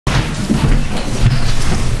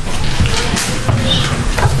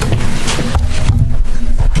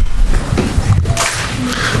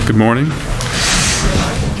morning.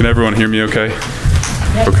 Can everyone hear me okay?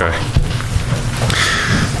 Okay.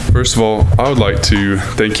 First of all, I would like to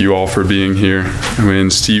thank you all for being here.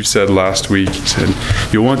 When Steve said last week, he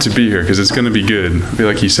said, you'll want to be here because it's going to be good. I feel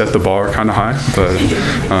like he set the bar kind of high,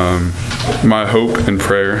 but my hope and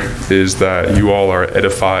prayer is that you all are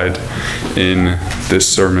edified in this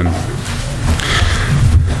sermon.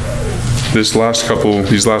 These last couple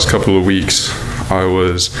of weeks, I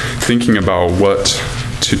was thinking about what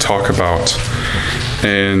to talk about,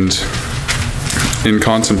 and in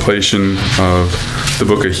contemplation of the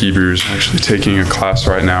book of Hebrews, I'm actually taking a class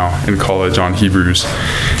right now in college on Hebrews,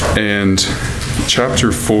 and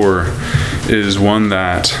chapter 4 is one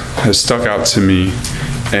that has stuck out to me,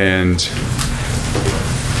 and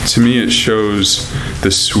to me it shows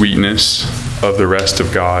the sweetness of the rest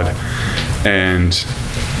of God, and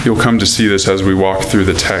you'll come to see this as we walk through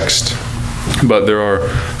the text. But there are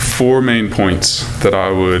 4 main points that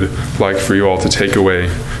I would like for you all to take away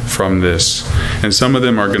from this. And some of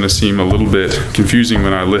them are going to seem a little bit confusing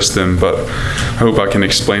when I list them, but I hope I can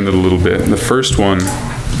explain it a little bit. The first one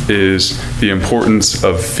is the importance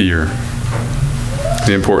of fear.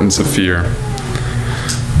 The importance of fear.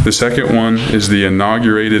 The second one is the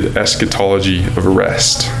inaugurated eschatology of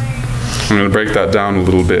rest. I'm going to break that down a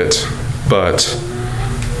little bit, but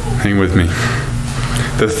hang with me.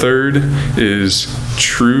 The third is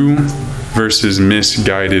true versus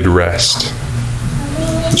misguided rest.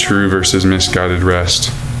 True versus misguided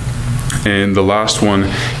rest. And the last one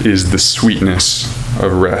is the sweetness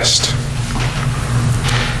of rest.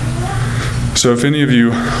 So if any of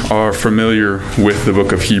you are familiar with the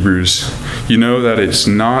book of Hebrews, you know that it's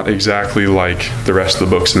not exactly like the rest of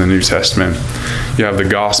the books in the New Testament. You have the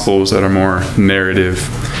Gospels that are more narrative.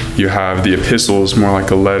 You have the epistles, more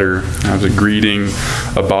like a letter. You have the greeting,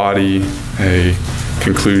 a body, a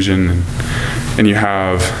conclusion. And you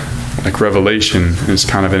have like Revelation is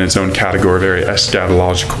kind of in its own category, very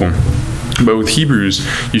eschatological. But with Hebrews,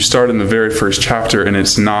 you start in the very first chapter, and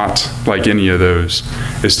it's not like any of those.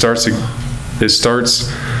 It starts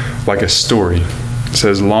like a story. It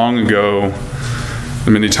says, long ago,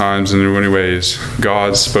 many times and in many ways,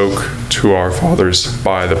 God spoke to our fathers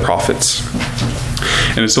by the prophets.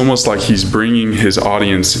 And it's almost like he's bringing his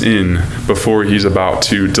audience in before he's about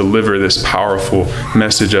to deliver this powerful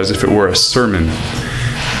message as if it were a sermon.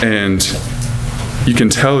 And you can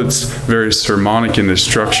tell it's very sermonic in this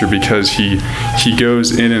structure because he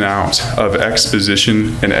goes in and out of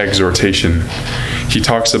exposition and exhortation. He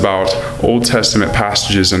talks about Old Testament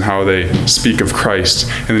passages and how they speak of Christ,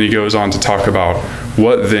 and then he goes on to talk about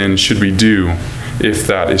what then should we do if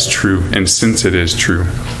that is true and since it is true.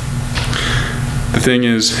 The thing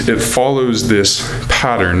is, it follows this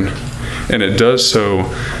pattern, and it does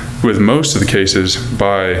so with most of the cases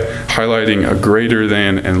by highlighting a greater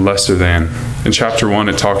than and lesser than. In chapter 1,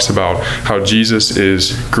 it talks about how Jesus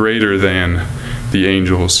is greater than the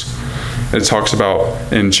angels. It talks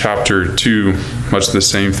about in chapter 2, much the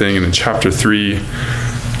same thing, and in chapter 3,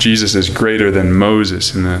 Jesus is greater than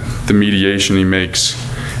Moses in the mediation he makes.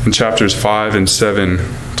 In chapters 5 and 7,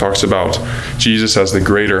 it talks about Jesus as the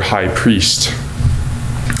greater high priest.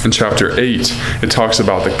 In chapter 8, it talks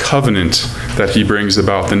about the covenant that he brings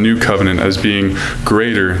about, the new covenant, as being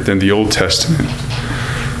greater than the Old Testament.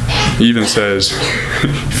 He even says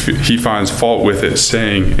he finds fault with it,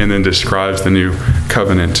 saying, and then describes the new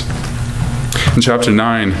covenant. In chapter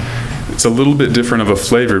 9, it's a little bit different of a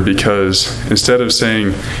flavor because instead of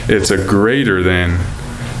saying it's a greater than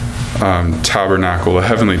tabernacle, a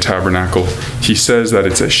heavenly tabernacle, he says that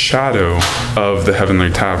it's a shadow of the heavenly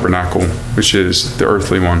tabernacle, which is the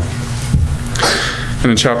earthly one. And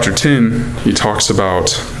in chapter 10, he talks about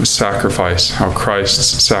the sacrifice, how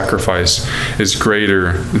Christ's sacrifice is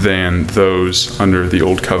greater than those under the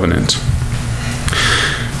old covenant.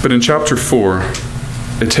 But in chapter 4,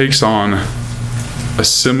 it takes on a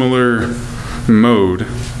similar mode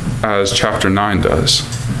as chapter 9 does.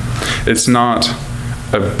 It's not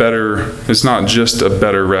just a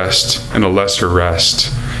better rest and a lesser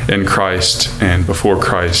rest in Christ and before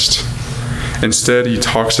Christ. Instead, he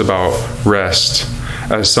talks about rest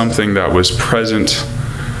as something that was present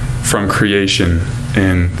from creation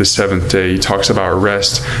in the seventh day. He talks about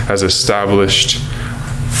rest as established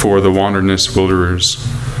for the wilderness wanderers.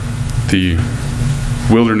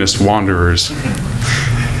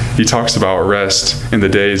 He talks about rest in the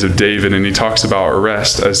days of David, and he talks about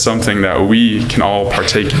rest as something that we can all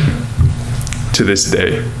partake in to this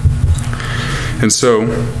day. And so,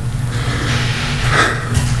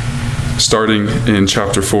 starting in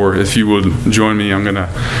chapter 4, if you would join me, I'm going to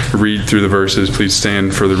read through the verses. Please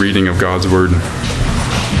stand for the reading of God's word.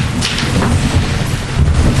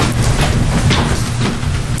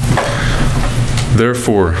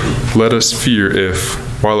 Therefore, let us fear if,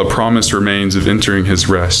 while a promise remains of entering his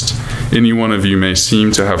rest, any one of you may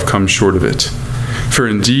seem to have come short of it. For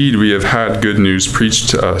indeed we have had good news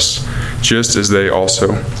preached to us, just as they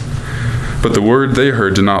also. But the word they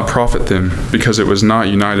heard did not profit them, because it was not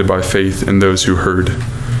united by faith in those who heard.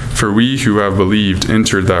 For we who have believed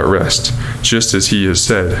entered that rest, just as he has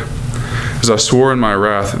said, As I swore in my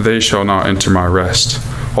wrath, they shall not enter my rest,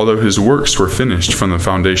 although his works were finished from the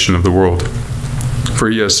foundation of the world. For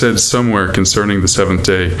he has said somewhere concerning the seventh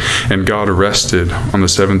day, and God rested on the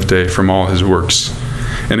seventh day from all his works.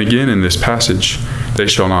 And again in this passage, they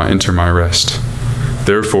shall not enter my rest.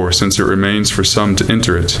 Therefore, since it remains for some to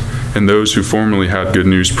enter it, and those who formerly had good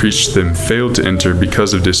news preached to them failed to enter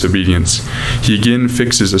because of disobedience, he again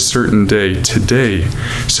fixes a certain day, today,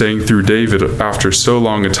 saying through David after so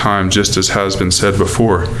long a time, just as has been said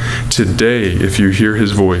before, Today, if you hear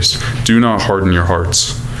his voice, do not harden your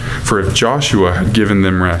hearts. For if Joshua had given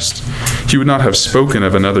them rest, he would not have spoken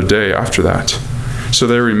of another day after that. So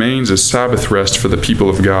there remains a Sabbath rest for the people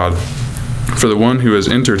of God. For the one who has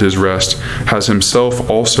entered his rest has himself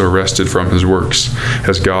also rested from his works,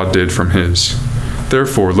 as God did from his.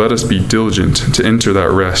 Therefore, let us be diligent to enter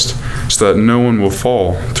that rest, so that no one will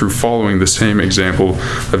fall through following the same example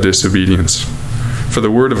of disobedience. For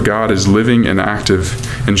the word of God is living and active,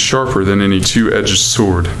 and sharper than any two-edged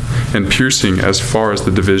sword, and piercing as far as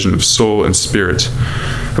the division of soul and spirit,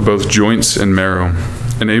 of both joints and marrow,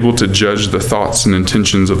 and able to judge the thoughts and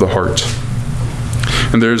intentions of the heart.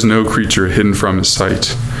 And there is no creature hidden from his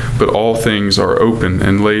sight, but all things are open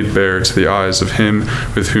and laid bare to the eyes of him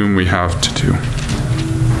with whom we have to do.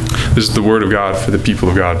 This is the word of God for the people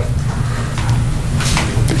of God.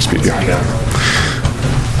 Thanks be to God.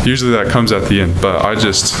 Usually that comes at the end, but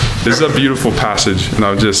this is a beautiful passage, and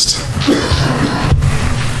I'm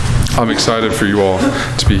excited for you all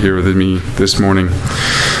to be here with me this morning.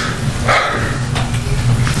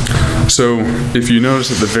 So, if you notice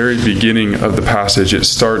at the very beginning of the passage, it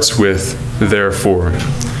starts with therefore.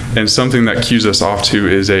 And something that cues us off to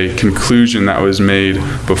is a conclusion that was made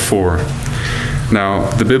before. Now,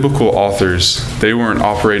 the biblical authors, they weren't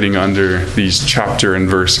operating under these chapter and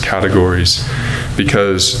verse categories,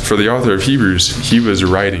 because for the author of Hebrews, he was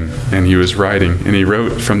writing, and he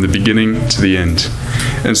wrote from the beginning to the end.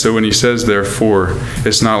 And so when he says therefore,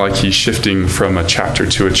 it's not like he's shifting from a chapter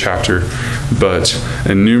to a chapter, but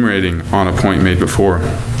enumerating on a point made before.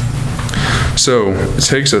 So it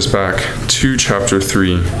takes us back to chapter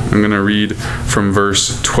 3. I'm going to read from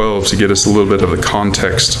verse 12 to get us a little bit of the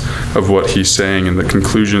context of what he's saying and the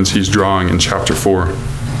conclusions he's drawing in chapter 4.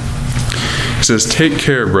 It says, "Take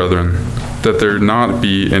care, brethren, that there not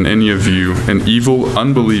be in any of you an evil,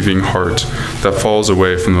 unbelieving heart that falls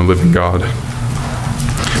away from the living God.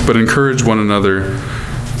 But encourage one another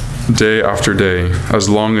day after day, as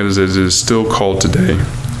long as it is still called today,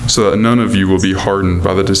 so that none of you will be hardened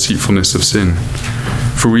by the deceitfulness of sin.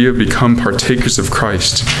 For we have become partakers of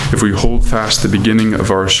Christ, if we hold fast the beginning of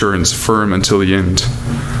our assurance firm until the end.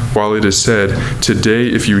 While it is said, Today,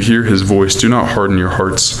 if you hear his voice, do not harden your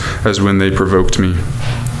hearts, as when they provoked me.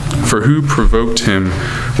 For who provoked him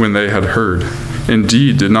when they had heard?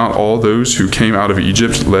 Indeed, did not all those who came out of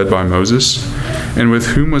Egypt led by Moses? And with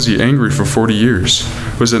whom was he angry for 40 years?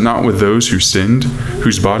 Was it not with those who sinned,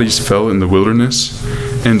 whose bodies fell in the wilderness?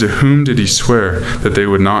 And to whom did he swear that they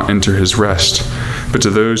would not enter his rest, but to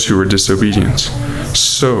those who were disobedient?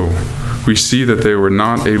 So we see that they were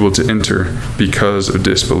not able to enter because of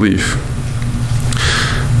disbelief."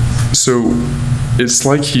 So it's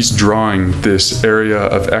like he's drawing this area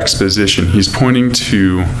of exposition. He's pointing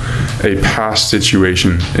to a past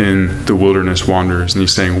situation in the wilderness wanderers, and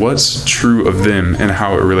he's saying what's true of them and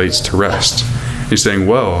how it relates to rest. He's saying,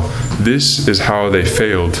 well, this is how they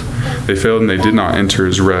failed. They failed and they did not enter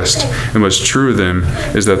his rest. And what's true of them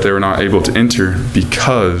is that they were not able to enter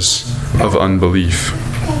because of unbelief.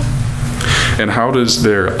 And how does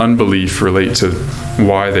their unbelief relate to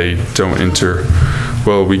why they don't enter?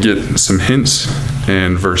 Well, we get some hints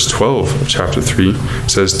in verse 12 of chapter 3.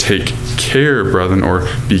 It says, "Take care, brethren," or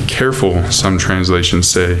 "be careful," some translations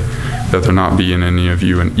say, "that there not be in any of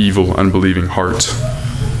you an evil, unbelieving heart."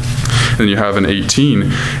 Then you have in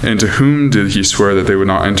 18, "And to whom did he swear that they would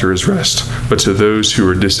not enter his rest, but to those who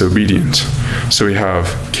were disobedient?" So we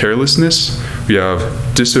have carelessness, we have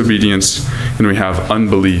disobedience, and we have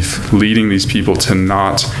unbelief, leading these people to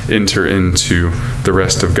not enter into the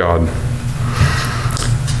rest of God.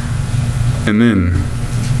 And then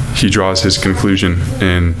he draws his conclusion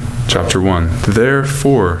in chapter 1.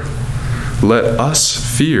 "Therefore, let us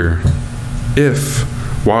fear if,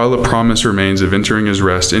 while a promise remains of entering his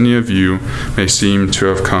rest, any of you may seem to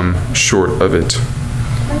have come short of it.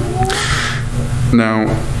 Now,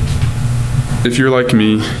 if you're like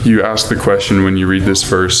me, you ask the question when you read this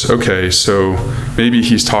verse, okay, so maybe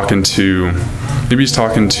he's talking to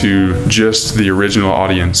just the original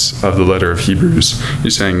audience of the letter of Hebrews.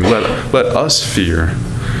 He's saying, let us fear.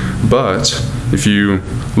 But if you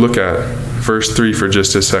look at verse 3 for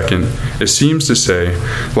just a second, it seems to say,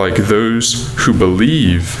 like those who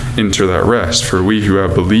believe enter that rest, for we who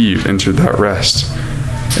have believed entered that rest.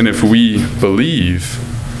 And if we believe,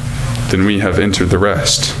 then we have entered the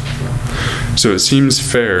rest. So it seems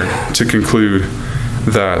fair to conclude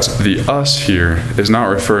that the us here is not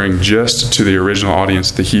referring just to the original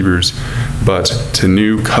audience of the Hebrews, but to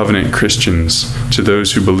new covenant Christians, to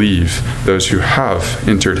those who believe, those who have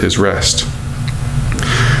entered his rest.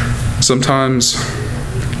 Sometimes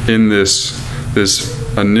in this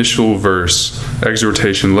initial verse,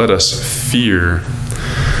 exhortation, let us fear,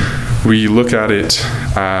 we look at it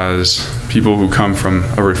as people who come from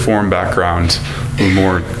a Reformed background,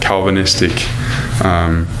 more Calvinistic,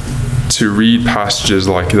 to read passages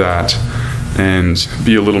like that and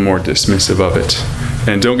be a little more dismissive of it.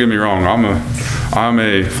 And don't get me wrong, I'm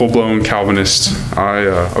a full-blown Calvinist.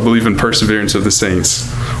 I believe in perseverance of the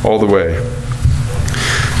saints all the way.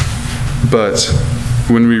 But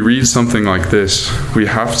when we read something like this, we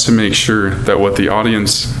have to make sure that what the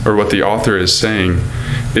audience or what the author is saying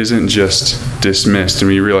isn't just dismissed, and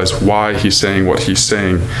we realize why he's saying what he's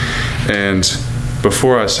saying. And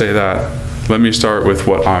before I say that, let me start with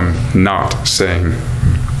what I'm not saying.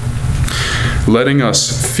 Letting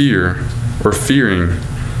us fear, or fearing,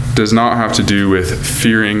 does not have to do with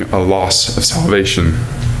fearing a loss of salvation,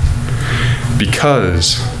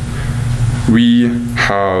 because we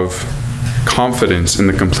have confidence in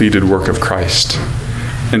the completed work of Christ.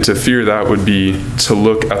 And to fear that would be to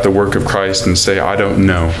look at the work of Christ and say, I don't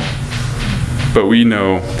know. But we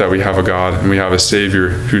know that we have a God and we have a Savior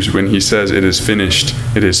who, when he says it is finished,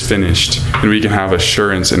 it is finished. And we can have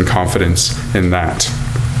assurance and confidence in that.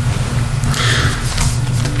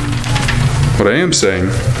 What I am saying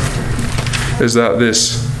is that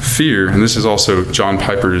this fear, and this is also John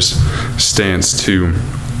Piper's stance too,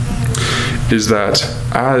 is that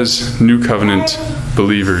as New Covenant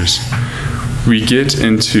believers, we get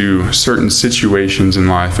into certain situations in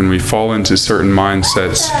life and we fall into certain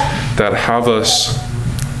mindsets that have us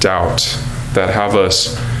doubt, that have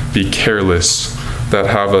us be careless, that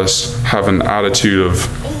have us have an attitude of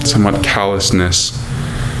somewhat callousness.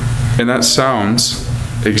 And that sounds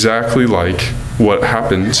exactly like what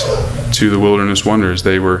happened to the Wilderness Wanderers.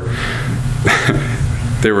 They were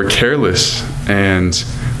careless, and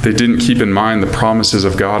they didn't keep in mind the promises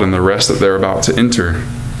of God and the rest that they're about to enter.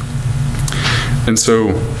 And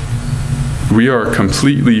so we are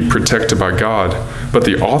completely protected by God, but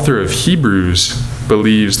the author of Hebrews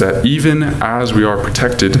believes that even as we are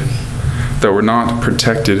protected, that we're not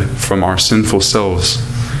protected from our sinful selves,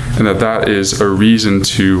 and that is a reason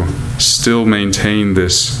to still maintain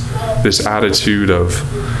this attitude of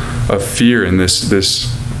fear and this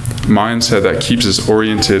mindset that keeps us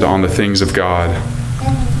oriented on the things of God.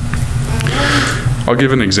 I'll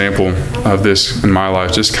give an example of this in my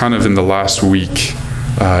life, just kind of in the last week.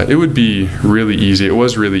 It would be really easy, it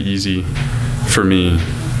was really easy for me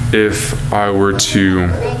if I were to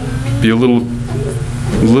be a little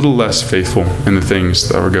less faithful in the things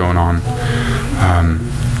that were going on.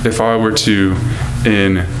 If I were to,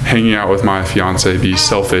 in hanging out with my fiance, be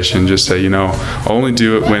selfish and just say, I'll only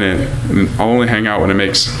do it I'll only hang out when it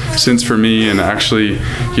makes sense for me, and actually,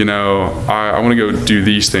 I want to go do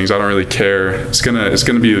these things. I don't really care. It's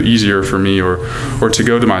gonna be easier for me, or to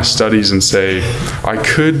go to my studies and say, I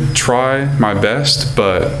could try my best,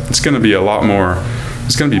 but it's gonna be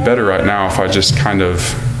it's gonna be better right now if I just kind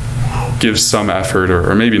of give some effort,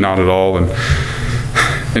 or maybe not at all.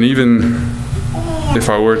 And even if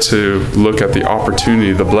I were to look at the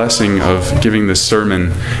opportunity, the blessing of giving this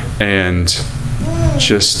sermon and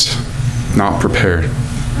just not prepare,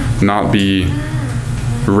 not be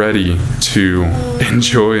ready to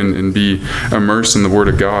enjoy and be immersed in the Word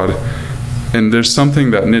of God. And there's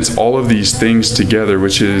something that knits all of these things together,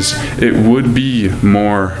 which is it would be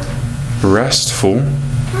more restful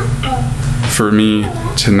for me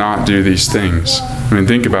to not do these things. I mean,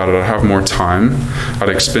 think about it. I'd have more time. I'd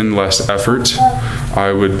expend less effort.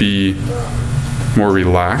 I would be more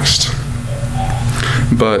relaxed.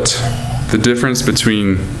 But the difference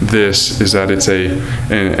between this is that it's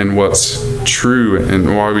and what's true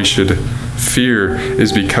and why we should fear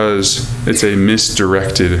is because it's a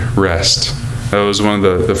misdirected rest. That was one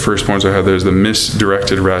of the first points I had. There's the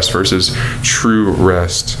misdirected rest versus true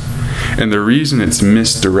rest. And the reason it's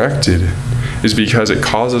misdirected is because it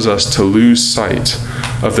causes us to lose sight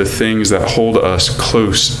of the things that hold us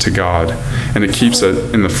close to God, and it keeps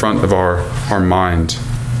it in the front of our mind.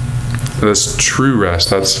 That's true rest.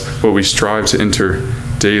 That's what we strive to enter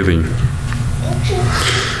daily.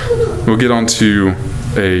 We'll get on to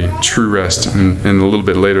a true rest in a little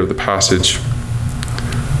bit later in the passage.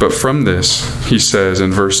 But from this, he says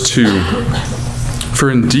in verse 2, "For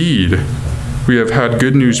indeed, we have had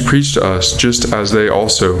good news preached to us, just as they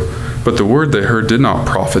also. But the word they heard did not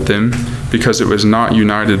profit them, because it was not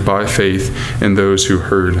united by faith in those who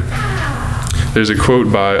heard." There's a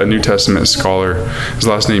quote by a New Testament scholar. His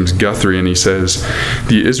last name's Guthrie, and he says,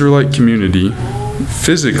 "The Israelite community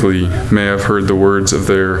physically may have heard the words of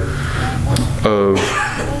their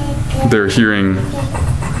hearing."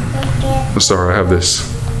 Sorry, I have this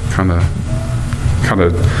kind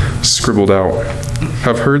of scribbled out.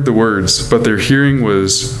 "Have heard the words, but their hearing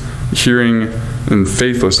was hearing in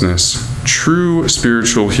faithlessness." True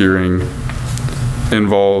spiritual hearing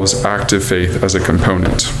involves active faith as a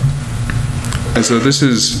component. And so this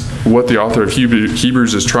is what the author of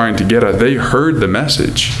Hebrews is trying to get at. They heard the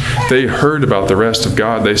message. They heard about the rest of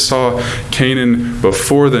God. They saw Canaan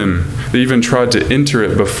before them. They even tried to enter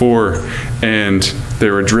it before, and they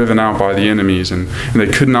were driven out by the enemies, and they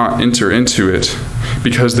could not enter into it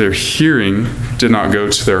because their hearing did not go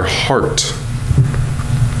to their heart.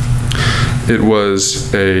 It was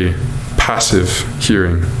a passive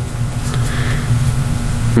hearing.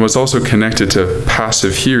 And what's also connected to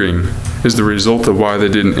passive hearing is the result of why they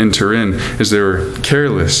didn't enter in, is they were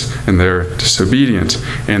careless and they're disobedient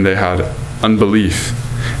and they had unbelief.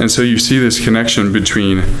 And so you see this connection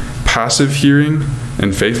between passive hearing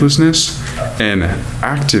and faithlessness and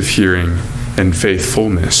active hearing and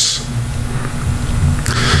faithfulness.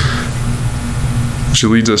 Which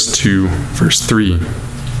leads us to verse 3.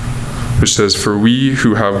 Which says, "For we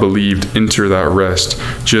who have believed enter that rest,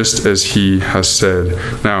 just as he has said."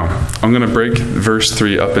 Now, I'm going to break verse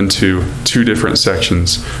 3 up into two different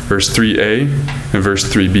sections, verse 3a and verse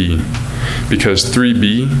 3b, because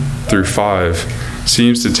 3b through 5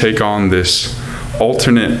 seems to take on this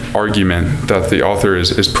alternate argument that the author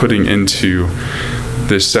is putting into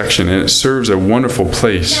this section, and it serves a wonderful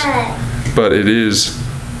place, but it is,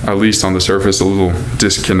 at least on the surface, a little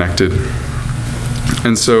disconnected.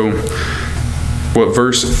 And so what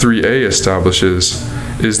verse 3a establishes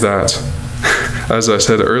is that, as I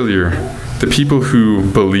said earlier, the people who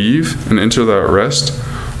believe and enter that rest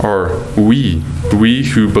are we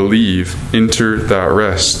who believe enter that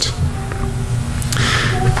rest.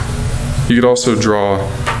 You could also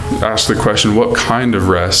ask the question, what kind of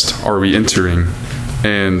rest are we entering?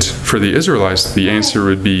 And for the Israelites, the answer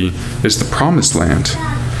would be, it's the promised land.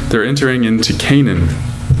 They're entering into Canaan.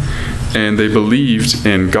 And they believed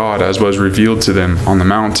in God as was revealed to them on the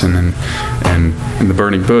mountain and in the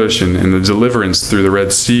burning bush and the deliverance through the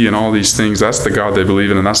Red Sea and all these things. That's the God they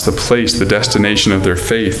believe in, and that's the place, the destination of their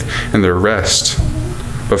faith and their rest.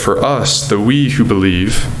 But for us, the we who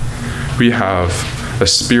believe, we have a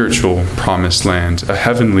spiritual promised land, a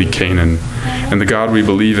heavenly Canaan, and the God we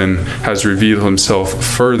believe in has revealed himself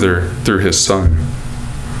further through his Son.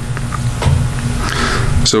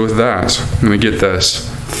 So with that, I'm going to get this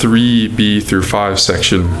 3b through 5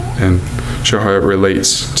 section and show how it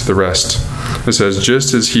relates to the rest. It says,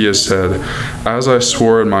 "Just as he has said, as I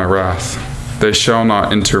swore in my wrath, they shall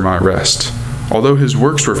not enter my rest, although his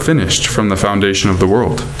works were finished from the foundation of the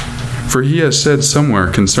world. For he has said somewhere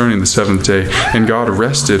concerning the seventh day, and God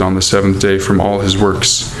rested on the seventh day from all his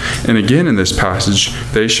works. And again in this passage,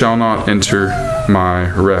 they shall not enter my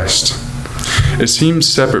rest." It seems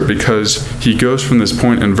separate because he goes from this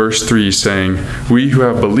point in verse 3 saying, we who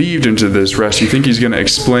have believed into this rest. You think he's going to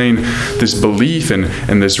explain this belief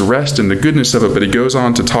and this rest and the goodness of it, but he goes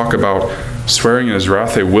on to talk about swearing in his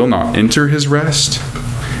wrath they will not enter his rest.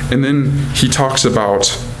 And then he talks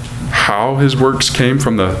about how his works came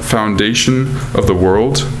from the foundation of the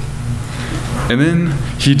world. And then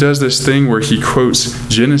he does this thing where he quotes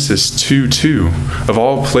Genesis 2:2, of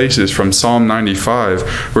all places, from Psalm 95,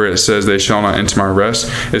 where it says, they shall not enter my rest.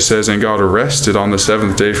 It says, and God rested on the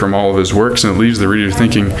seventh day from all of his works, and it leaves the reader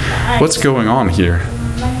thinking, what's going on here?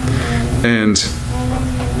 And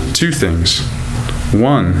two things.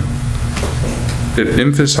 One, it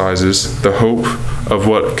emphasizes the hope of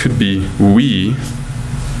what could be we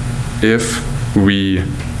if we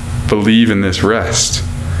believe in this rest.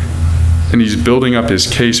 And he's building up his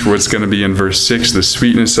case for what's going to be in verse 6, the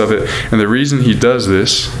sweetness of it. And the reason he does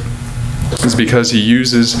this is because he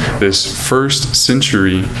uses this first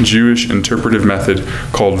century Jewish interpretive method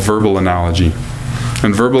called verbal analogy.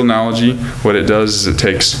 And verbal analogy, what it does is it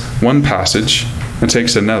takes one passage and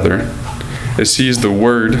takes another. It sees the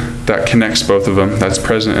word that connects both of them, that's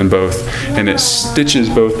present in both, and it stitches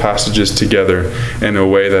both passages together in a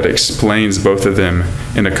way that explains both of them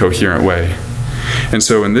in a coherent way. And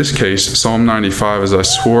so in this case, Psalm 95, as I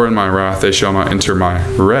swore in my wrath, they shall not enter my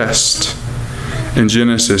rest. In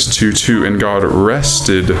Genesis 2:2, and God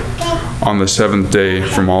rested on the seventh day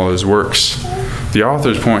from all his works. The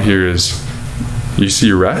author's point here is, you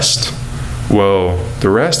see rest? Well, the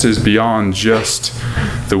rest is beyond just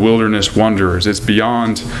the wilderness wanderers. It's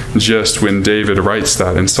beyond just when David writes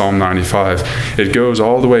that in Psalm 95. It goes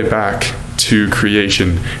all the way back to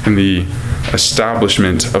creation and the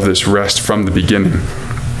establishment of this rest from the beginning.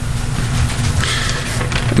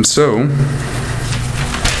 And so,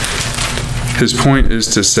 his point is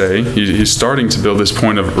to say, he's starting to build this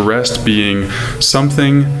point of rest being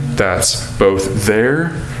something that's both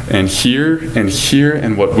there and here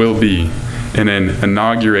and what will be, in an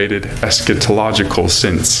inaugurated eschatological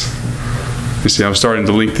sense. You see, I'm starting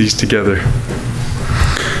to link these together.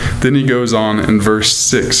 Then he goes on in verse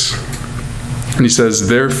 6, and he says,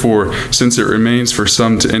 therefore, since it remains for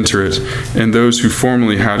some to enter it, and those who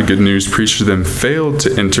formerly had good news preached to them failed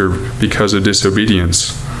to enter because of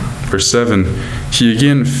disobedience. Verse 7, he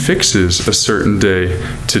again fixes a certain day,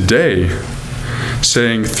 today,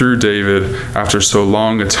 saying through David after so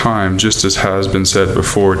long a time, just as has been said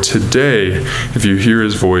before, today, if you hear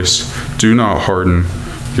his voice, do not harden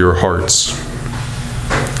your hearts.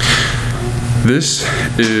 This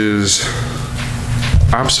is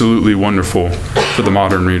absolutely wonderful for the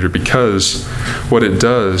modern reader, because what it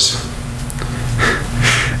does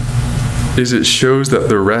is it shows that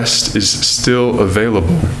the rest is still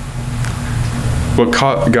available. What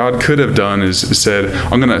God could have done is said,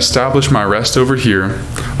 I'm going to establish my rest over here.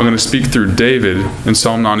 I'm going to speak through David in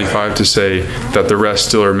Psalm 95 to say that the rest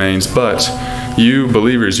still remains. But you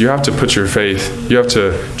believers, you have to put your faith, you have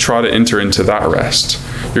to try to enter into that rest.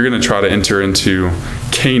 You're going to try to enter into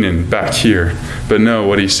Canaan back here. But no,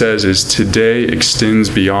 what he says is today extends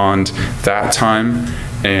beyond that time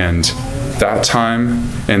and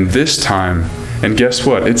this time. And guess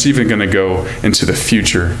what? It's even going to go into the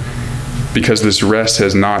future, because this rest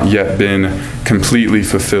has not yet been completely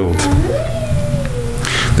fulfilled.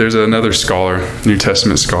 There's another scholar, New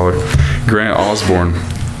Testament scholar, Grant Osborne,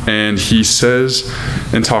 and he says,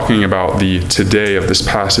 in talking about the today of this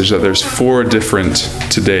passage, that there's 4 different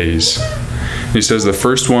todays. He says the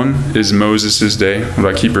first one is Moses' day, what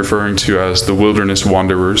I keep referring to as the wilderness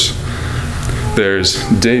wanderers. There's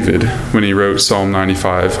David, when he wrote Psalm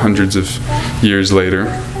 95, hundreds of years later.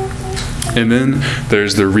 And then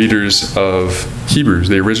there's the readers of Hebrews,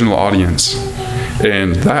 the original audience.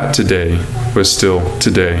 And that today was still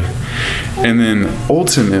today. And then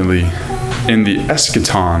ultimately, in the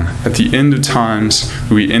eschaton, at the end of times,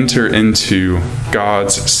 we enter into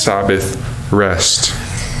God's Sabbath rest.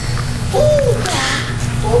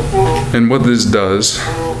 And what this does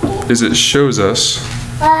is it shows us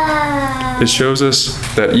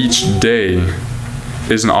that each day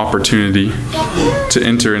is an opportunity to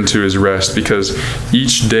enter into his rest, because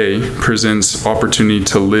each day presents opportunity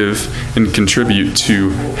to live and contribute to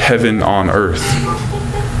heaven on earth.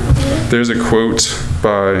 There's a quote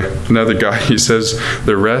by another guy. He says,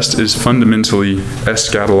 the rest is fundamentally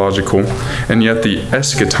eschatological, and yet the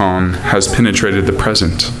eschaton has penetrated the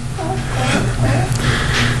present.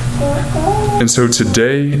 And so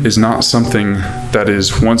today is not something that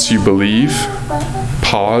is once you believe,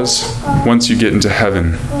 pause, once you get into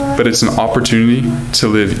heaven, but it's an opportunity to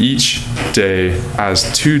live each day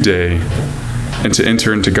as today and to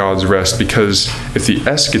enter into God's rest, because if the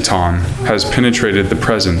eschaton has penetrated the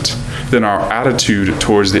present, then our attitude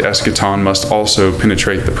towards the eschaton must also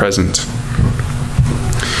penetrate the present.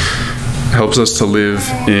 It helps us to live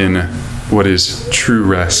in what is true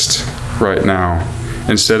rest right now,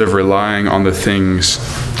 instead of relying on the things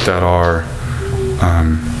that are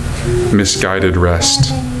misguided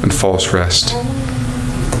rest and false rest.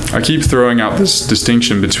 I keep throwing out this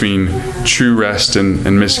distinction between true rest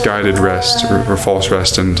and misguided rest or false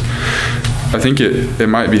rest, and I think it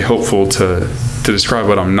might be helpful to describe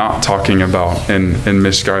what I'm not talking about in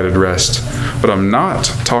misguided rest. What I'm not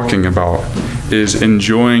talking about is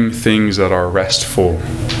enjoying things that are restful.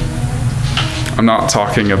 I'm not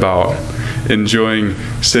talking about enjoying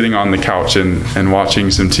sitting on the couch and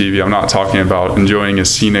watching some TV. I'm not talking about enjoying a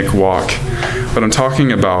scenic walk. What I'm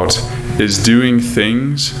talking about is doing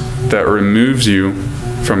things that removes you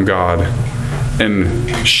from God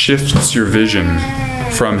and shifts your vision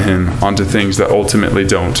from him onto things that ultimately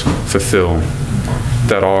don't fulfill,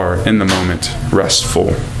 that are in the moment restful.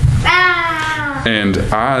 And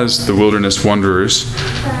as the wilderness wanderers,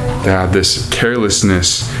 they had this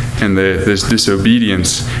carelessness and this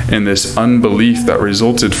disobedience and this unbelief that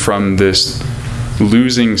resulted from this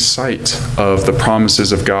losing sight of the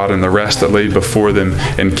promises of God and the rest that lay before them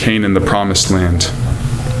in Canaan, the promised land.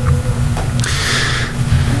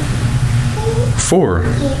 For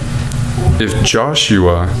if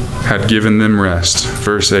Joshua had given them rest,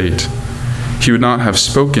 verse 8, he would not have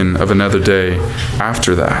spoken of another day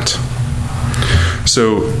after that.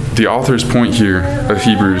 So the author's point here of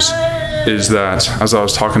Hebrews is that, as I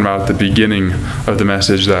was talking about at the beginning of the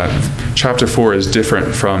message, that chapter 4 is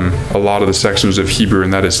different from a lot of the sections of Hebrew,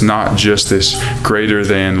 and that it's not just this greater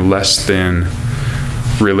than, less than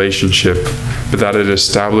relationship, but that it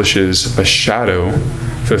establishes a shadow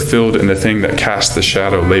fulfilled in the thing that casts the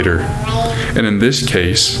shadow later. And in this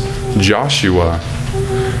case, Joshua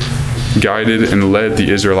guided and led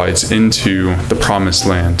the Israelites into the promised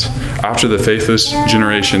land. After the faithless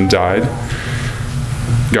generation died,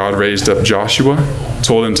 God raised up Joshua,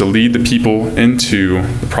 told him to lead the people into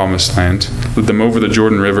the promised land, led them over the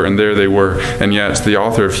Jordan River, and there they were. And yet the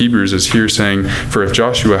author of Hebrews is here saying, for if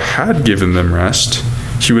Joshua had given them rest,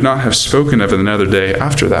 he would not have spoken of another day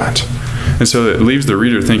after that. And so it leaves the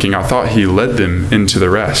reader thinking, I thought he led them into the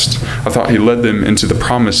rest. I thought he led them into the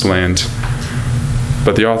promised land.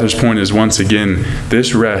 But the author's point is, once again,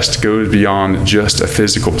 this rest goes beyond just a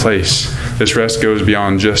physical place. This rest goes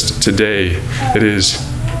beyond just today. It is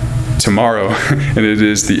tomorrow, and it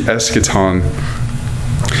is the eschaton.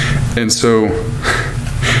 And so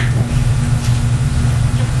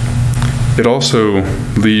it also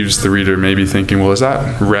leaves the reader maybe thinking, well, is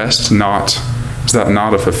that not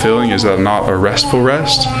a fulfilling? Is that not a restful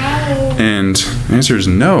rest? And the answer is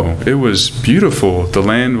no. It was beautiful. The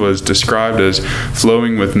land was described as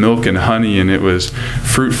flowing with milk and honey, and it was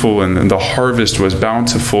fruitful, and the harvest was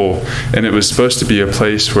bountiful, and it was supposed to be a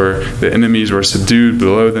place where the enemies were subdued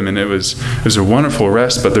below them, and it was a wonderful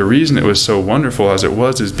rest. But the reason it was so wonderful as it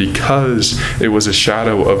was is because it was a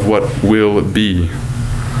shadow of what will be.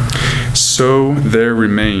 So there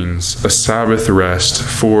remains a Sabbath rest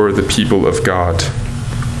for the people of God.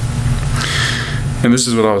 And this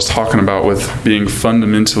is what I was talking about with being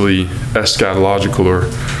fundamentally eschatological, or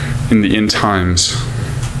in the end times,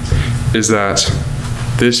 is that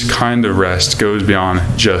this kind of rest goes beyond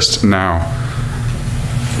just now.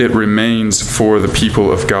 It remains for the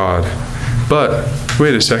people of God. But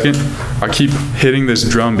wait a second, I keep hitting this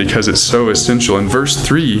drum because it's so essential. In verse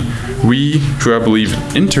 3, we who I believe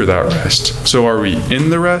enter that rest. So are we in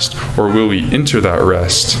the rest, or will we enter that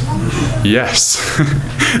rest? Yes.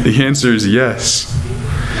 The answer is yes.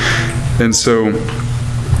 And so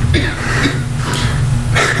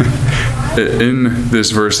in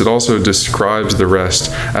this verse, it also describes the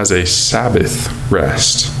rest as a Sabbath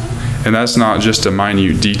rest. And that's not just a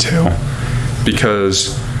minute detail,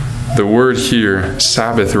 because the word here,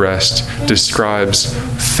 Sabbath rest, describes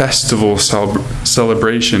festival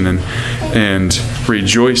celebration and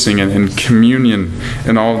rejoicing and communion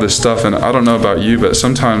and all this stuff. And I don't know about you, but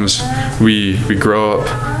sometimes we grow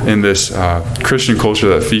up in this Christian culture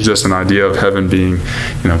that feeds us an idea of heaven being,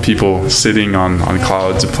 people sitting on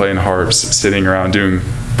clouds playing harps, sitting around doing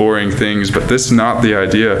boring things. But this is not the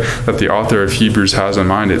idea that the author of Hebrews has in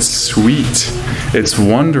mind. It's sweet. It's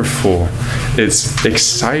wonderful. It's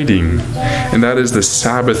exciting. And that is the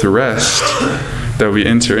Sabbath rest that we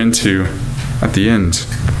enter into at the end.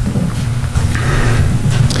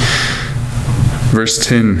 Verse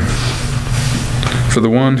 10. For the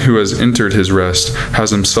one who has entered his rest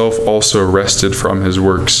has himself also rested from his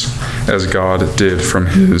works, as God did from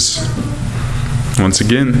his. Once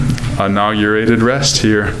again, inaugurated rest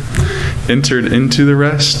here. Entered into the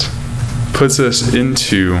rest puts us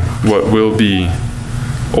into what will be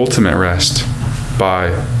ultimate rest by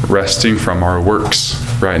resting from our works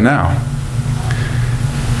right now.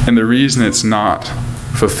 And the reason it's not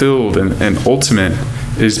fulfilled and ultimate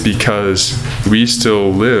is because we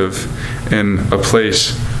still live in a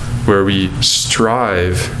place where we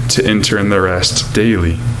strive to enter in the rest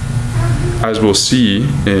daily. As we'll see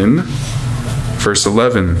in verse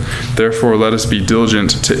 11, therefore let us be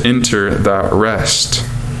diligent to enter that rest,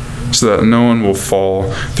 so that no one will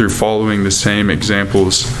fall through following the same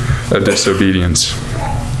examples of disobedience.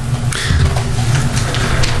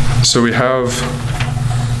 So we have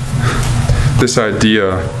this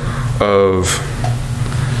idea of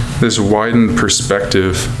this widened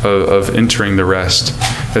perspective of entering the rest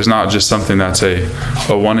as not just something that's a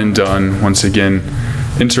one and done. Once again,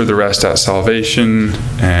 enter the rest at salvation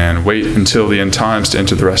and wait until the end times to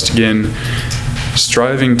enter the rest again.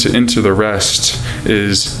 Striving to enter the rest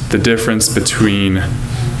is the difference between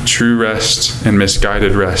true rest and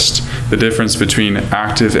misguided rest, the difference between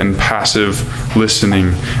active and passive listening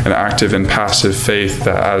and active and passive faith,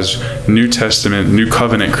 that as New Testament, New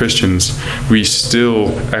Covenant Christians, we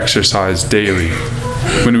still exercise daily.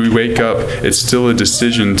 When we wake up, it's still a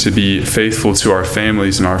decision to be faithful to our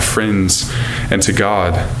families and our friends and to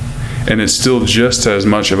God. And it's still just as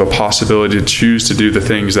much of a possibility to choose to do the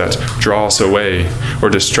things that draw us away or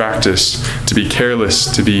distract us, to be careless,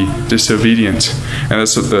 to be disobedient. And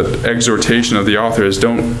that's what the exhortation of the author is: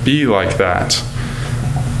 don't be like that,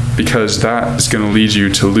 because that is going to lead you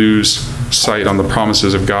to lose sight on the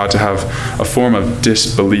promises of God, to have a form of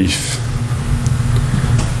disbelief.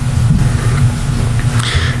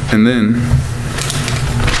 And then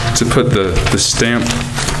to put the stamp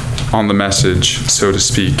on the message, so to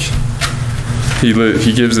speak, he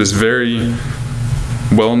gives this very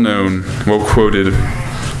well-known, well-quoted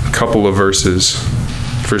couple of verses.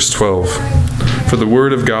 Verse 12. For the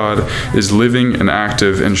word of God is living and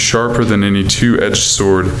active and sharper than any two-edged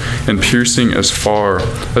sword, and piercing as far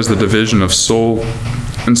as the division of soul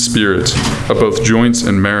and spirit, of both joints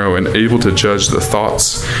and marrow, and able to judge the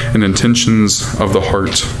thoughts and intentions of the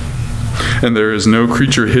heart. And there is no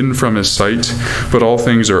creature hidden from his sight, but all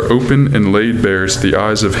things are open and laid bare to the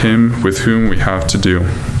eyes of him with whom we have to do.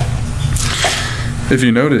 If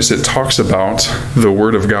you notice, it talks about the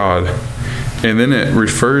Word of God, and then it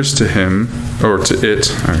refers to him, or to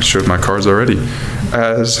it, I showed my cards already,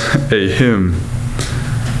 as a hymn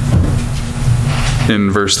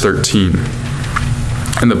in verse 13.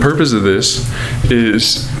 And the purpose of this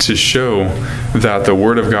is to show that the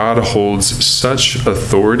Word of God holds such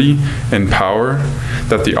authority and power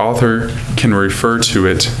that the author can refer to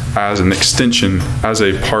it as an extension, as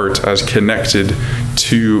a part, as connected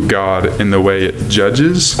to God in the way it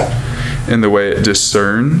judges, in the way it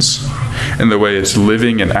discerns, in the way it's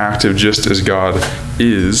living and active just as God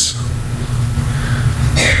is.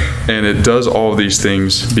 And it does all of these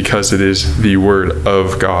things because it is the Word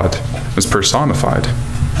of God. It's personified.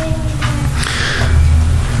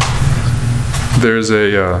 There's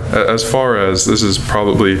as far as, this is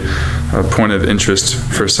probably a point of interest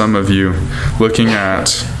for some of you, looking at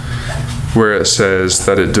where it says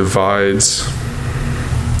that it divides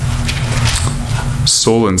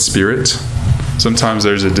soul and spirit. Sometimes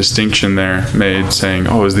there's a distinction there made saying,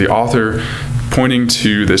 oh, is the author pointing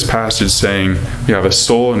to this passage saying we have a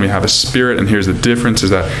soul and we have a spirit, and here's the difference, is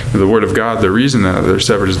that the Word of God, the reason that they're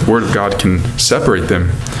separate is the Word of God can separate them.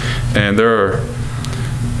 And there are,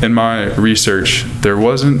 in my research, there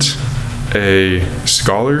wasn't a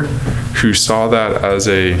scholar who saw that as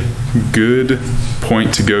a good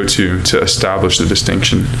point to go to establish the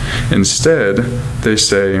distinction. Instead, they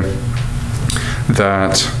say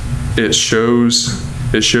that it shows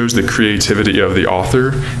the creativity of the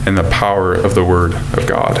author and the power of the Word of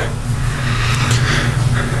God.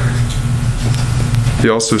 He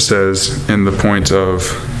also says in the point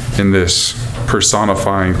of, in this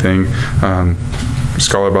personifying thing, a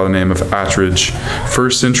scholar by the name of Attridge,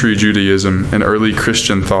 first century Judaism and early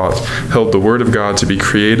Christian thought held the Word of God to be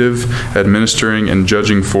creative, administering, and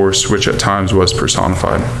judging force, which at times was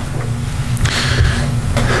personified.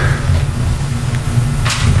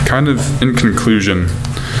 Kind of in conclusion,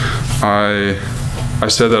 I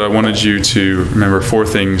said that I wanted you to remember four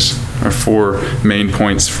things, or four main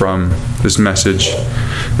points from this message.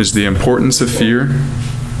 Is the importance of fear,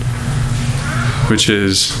 which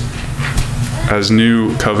is, as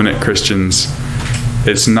New Covenant Christians,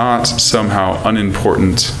 it's not somehow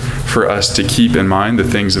unimportant for us to keep in mind the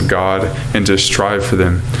things of God and to strive for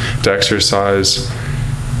them, to exercise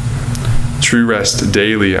true rest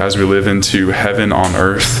daily as we live into heaven on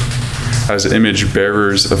earth, as image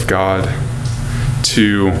bearers of God,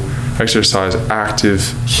 to exercise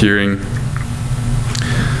active hearing.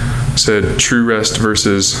 Said true rest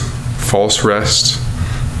versus false rest.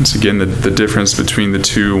 It's again the difference between the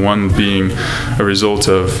two, one being a result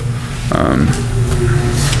of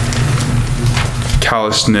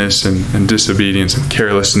callousness and disobedience and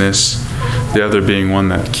carelessness, the other being one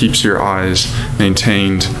that keeps your eyes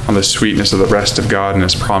maintained on the sweetness of the rest of God and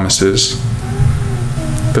His promises.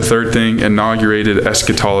 The third thing, inaugurated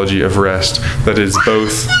eschatology of rest, that is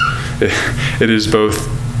both, it is both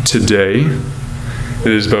today,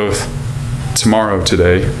 it is both tomorrow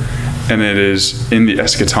today, and it is in the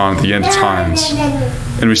eschaton at the end of times.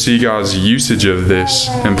 And we see God's usage of this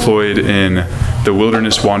employed in the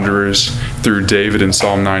wilderness wanderers, through David in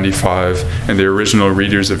Psalm 95, and the original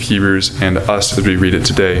readers of Hebrews, and us as we read it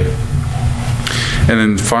today. And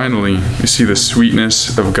then finally, we see the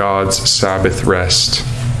sweetness of God's Sabbath rest.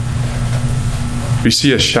 We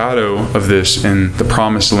see a shadow of this in the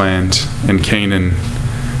promised land in Canaan.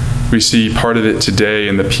 We see part of it today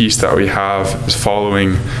in the peace that we have is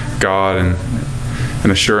following God and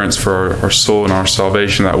an assurance for our soul and our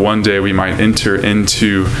salvation, that one day we might enter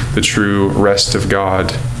into the true rest of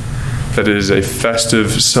God. That it is a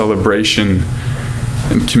festive celebration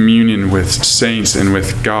and communion with saints and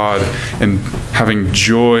with God, and having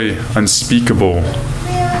joy unspeakable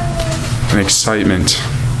and excitement.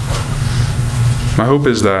 My hope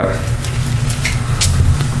is that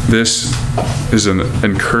this is an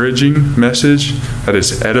encouraging message, that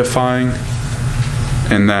is edifying,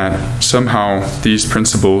 and that somehow these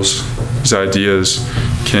principles, these ideas,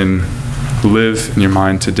 can live in your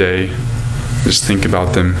mind today. Just think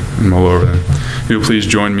about them and mull over them. If you'll please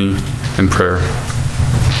join me in prayer.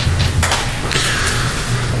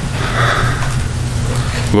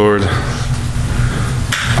 Lord,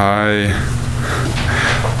 I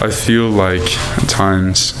feel like at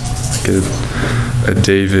times like a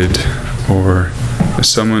David, or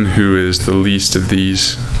someone who is the least of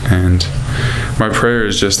these, and my prayer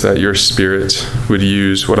is just that your Spirit would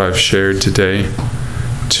use what I've shared today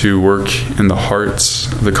to work in the hearts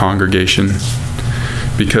of the congregation,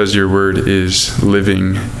 because your word is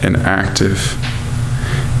living and active,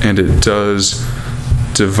 and it does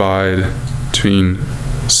divide between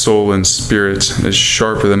soul and spirit. It's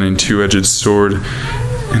sharper than a two-edged sword,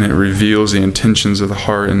 and it reveals the intentions of the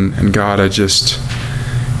heart. And God, I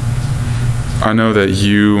know that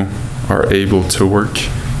you are able to work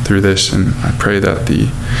through this, and I pray that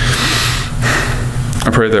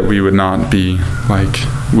we would not be like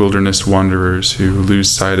wilderness wanderers who lose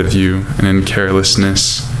sight of you and in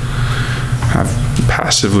carelessness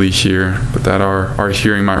passively hear, but that our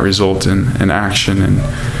hearing might result in action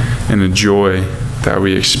and a joy that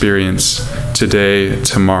we experience today,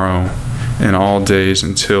 tomorrow, and all days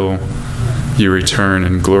until you return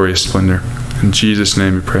in glorious splendor. In Jesus'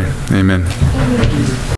 name we pray. Amen.